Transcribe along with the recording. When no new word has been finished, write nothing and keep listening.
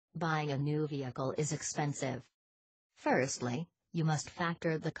Buying a new vehicle is expensive. Firstly, you must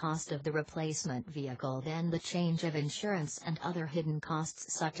factor the cost of the replacement vehicle, then the change of insurance and other hidden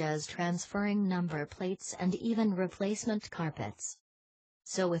costs such as transferring number plates and even replacement carpets.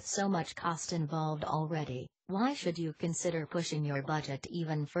 So with so much cost involved already, why should you consider pushing your budget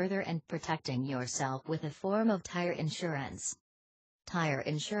even further and protecting yourself with a form of Tyre insurance? Tyre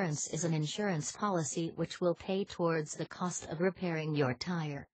insurance is an insurance policy which will pay towards the cost of repairing your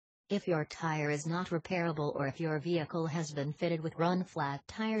tire. If your tire is not repairable or if your vehicle has been fitted with run-flat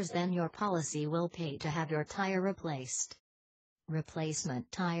tires, then your policy will pay to have your tire replaced. Replacement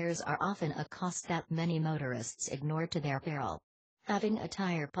tires are often a cost that many motorists ignore to their peril. Having a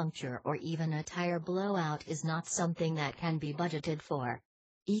tire puncture or even a tire blowout is not something that can be budgeted for.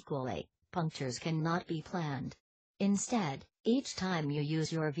 Equally, punctures cannot be planned. Instead, each time you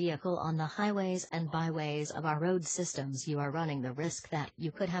use your vehicle on the highways and byways of our road systems, you are running the risk that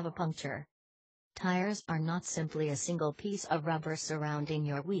you could have a puncture. Tires are not simply a single piece of rubber surrounding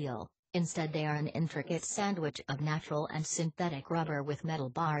your wheel, instead they are an intricate sandwich of natural and synthetic rubber with metal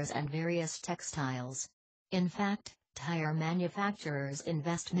bars and various textiles. In fact, tire manufacturers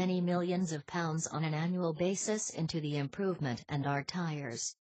invest many millions of pounds on an annual basis into the improvement and our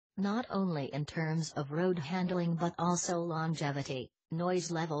tires. Not only in terms of road handling but also longevity, noise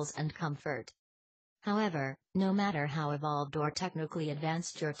levels and comfort. However, no matter how evolved or technically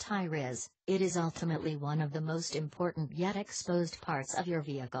advanced your tire is, it is ultimately one of the most important yet exposed parts of your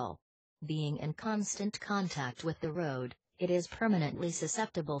vehicle. Being in constant contact with the road, it is permanently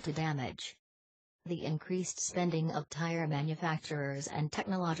susceptible to damage. The increased spending of tire manufacturers and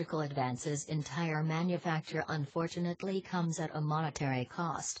technological advances in tire manufacture unfortunately comes at a monetary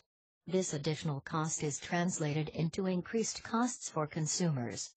cost. This additional cost is translated into increased costs for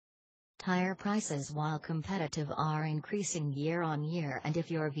consumers. Tire prices, while competitive, are increasing year on year, and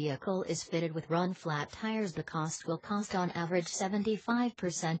if your vehicle is fitted with run-flat tires, the cost will cost on average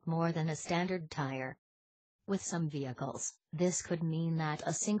 75% more than a standard tire. With some vehicles, this could mean that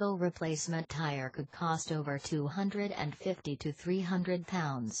a single replacement tire could cost over £250 to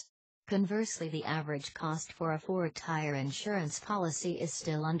 £300. Conversely, the average cost for a 4-tire insurance policy is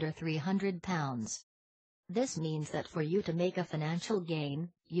still under £300. This means that for you to make a financial gain,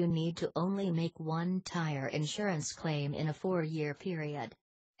 you need to only make one tire insurance claim in a 4-year period.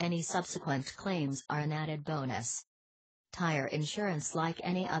 Any subsequent claims are an added bonus. Tire insurance, like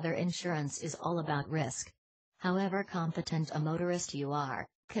any other insurance, is all about risk. However competent a motorist you are,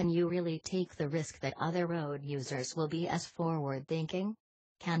 can you really take the risk that other road users will be as forward-thinking?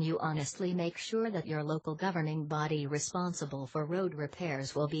 Can you honestly make sure that your local governing body responsible for road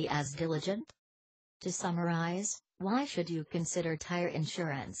repairs will be as diligent? To summarize, why should you consider tire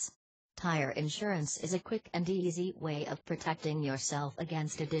insurance? Tire insurance is a quick and easy way of protecting yourself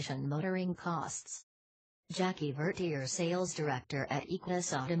against additional motoring costs. Jackie Vertier, Sales Director at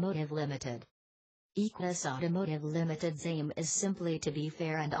Insurnace Automotive Limited. Insurnace Automotive Limited's aim is simply to be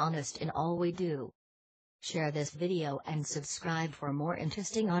fair and honest in all we do. Share this video and subscribe for more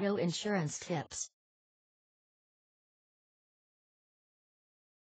interesting auto insurance tips.